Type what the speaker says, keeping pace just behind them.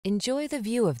Enjoy the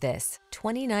view of this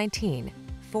 2019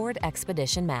 Ford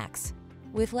Expedition Max.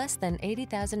 With less than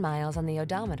 80,000 miles on the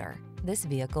odometer, this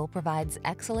vehicle provides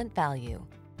excellent value.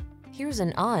 Here's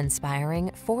an awe-inspiring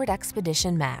Ford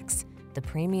Expedition Max, the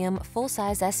premium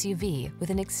full-size SUV with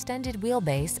an extended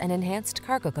wheelbase and enhanced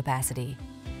cargo capacity.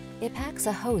 It packs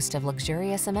a host of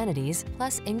luxurious amenities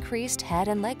plus increased head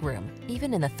and legroom,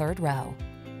 even in the third row.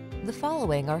 The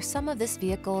following are some of this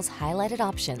vehicle's highlighted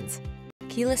options: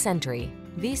 keyless entry,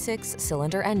 V6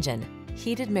 cylinder engine,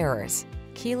 heated mirrors,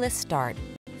 keyless start,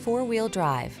 four-wheel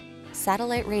drive,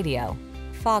 satellite radio,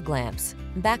 fog lamps,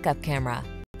 backup camera,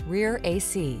 rear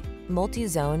AC,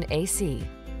 multi-zone AC.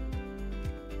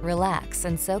 Relax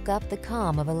and soak up the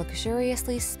calm of a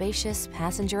luxuriously spacious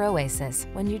passenger oasis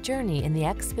when you journey in the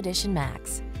Expedition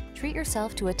Max. Treat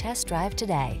yourself to a test drive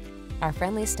today. Our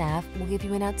friendly staff will give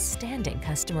you an outstanding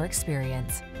customer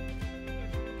experience.